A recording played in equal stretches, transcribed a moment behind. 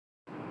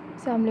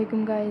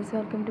Assalamualaikum guys,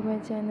 welcome to my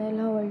channel.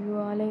 How are you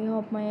all? I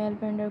hope my all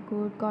friends are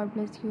good. God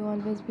bless you,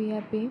 always be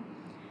happy.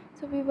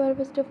 So viewer,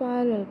 first of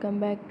all, welcome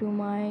back to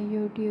my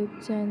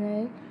YouTube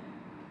channel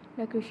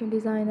Decoration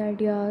Design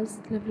Ideas.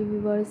 Lovely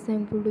viewers,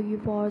 thankful to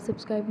you for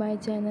subscribe my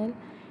channel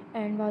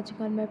and watching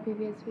all my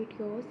previous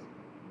videos.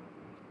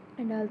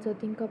 And also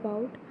think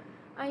about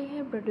I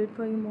have brought it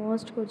for you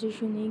most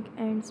gorgeous, unique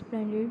and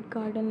splendid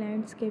garden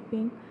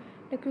landscaping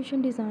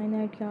decoration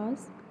design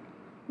ideas.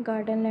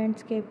 Garden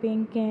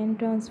landscaping can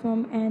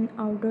transform an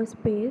outdoor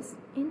space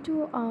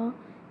into a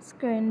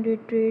serene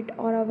retreat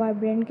or a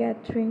vibrant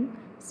gathering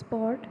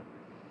spot.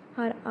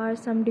 Here are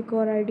some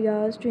decor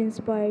ideas to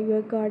inspire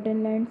your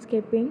garden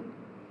landscaping.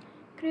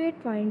 Create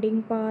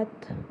winding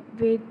path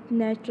with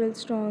natural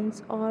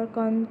stones or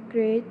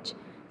concrete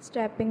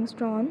stepping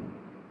stone.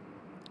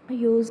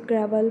 Use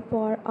gravel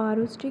for a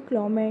rustic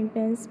low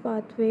maintenance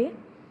pathway.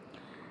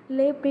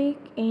 Lay brick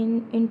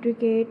in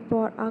intricate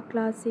for a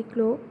classic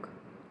look.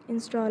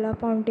 Install a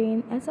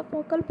fountain as a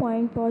focal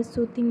point for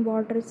soothing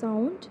water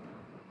sound.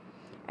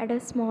 Add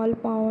a small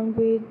pond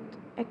with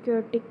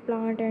aquatic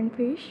plant and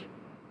fish.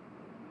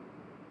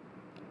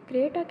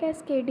 Create a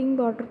cascading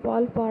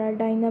waterfall for a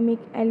dynamic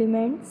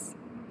elements.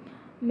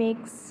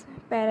 Mix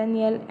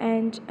perennial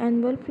and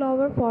annual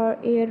flower for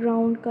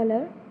year-round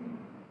color.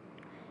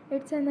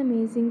 It's an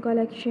amazing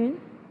collection.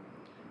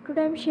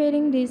 Today I'm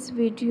sharing this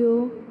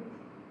video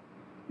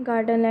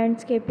garden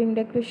landscaping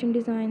decoration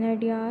design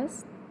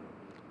ideas.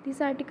 This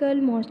article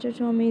masters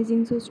some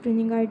amazing so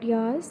stunning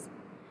ideas.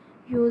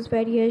 Use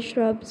various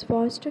shrubs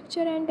for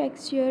structure and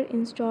texture.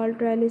 Install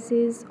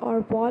trellises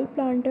or wall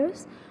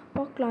planters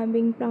for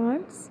climbing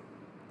plants.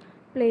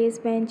 Place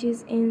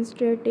benches in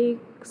static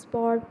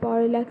spot for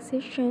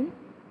relaxation.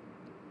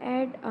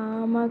 Add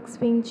a mug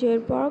swing chair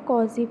for a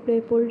cozy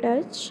playful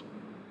touch.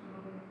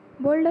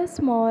 Build a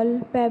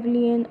small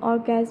pavilion or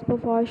gazebo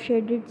for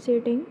shaded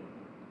seating.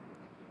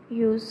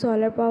 Use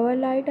solar power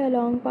light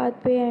along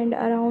pathway and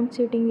around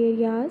sitting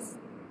areas.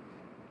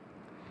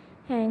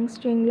 Hang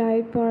string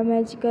light for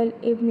magical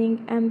evening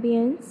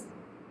ambience.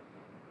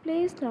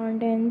 Place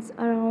lanterns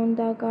around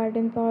the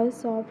garden for a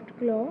soft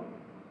glow.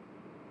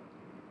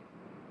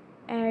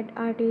 Add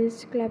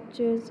artist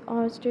sculptures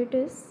or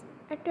statues.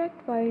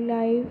 Attract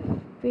wildlife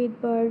with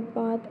bird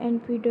bath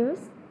and feeders.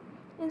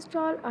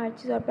 Install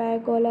arches or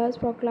pergolas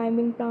for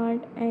climbing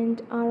plant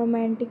and a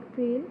romantic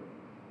feel.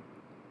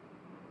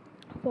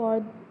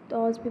 For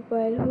those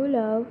people who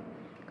love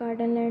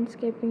garden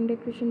landscaping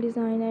decoration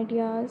design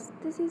ideas,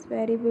 this is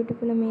very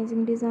beautiful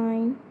amazing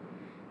design.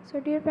 So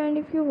dear friend,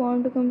 if you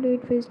want to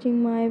complete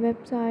visiting my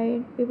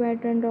website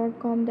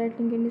bpattern.com, that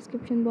link in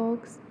description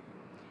box,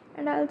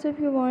 and also if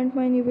you want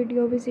my new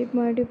video, visit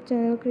my YouTube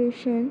channel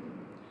creation.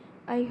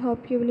 I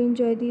hope you will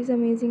enjoy these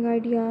amazing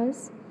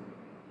ideas.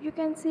 You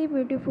can see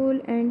beautiful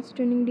and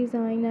stunning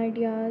design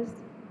ideas.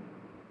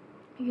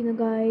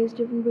 Guys,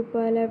 different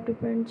people have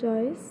different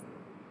choice.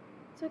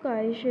 So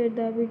guys, share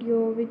the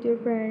video with your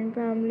friend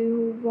family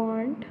who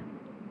want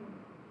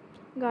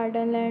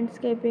garden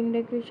landscaping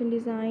decoration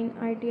design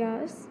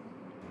ideas.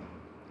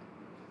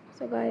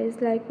 So guys,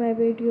 like my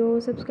video,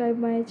 subscribe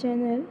my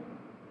channel.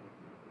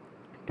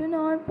 Do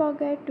not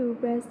forget to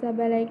press the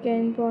bell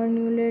icon for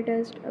new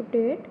latest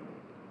update.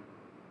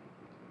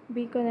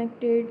 Be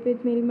connected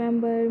with me,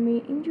 remember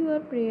me in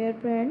your prayer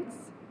friends.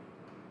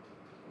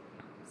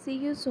 See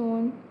you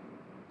soon.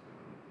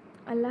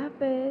 Allah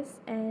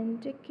Hafiz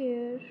and take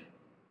care.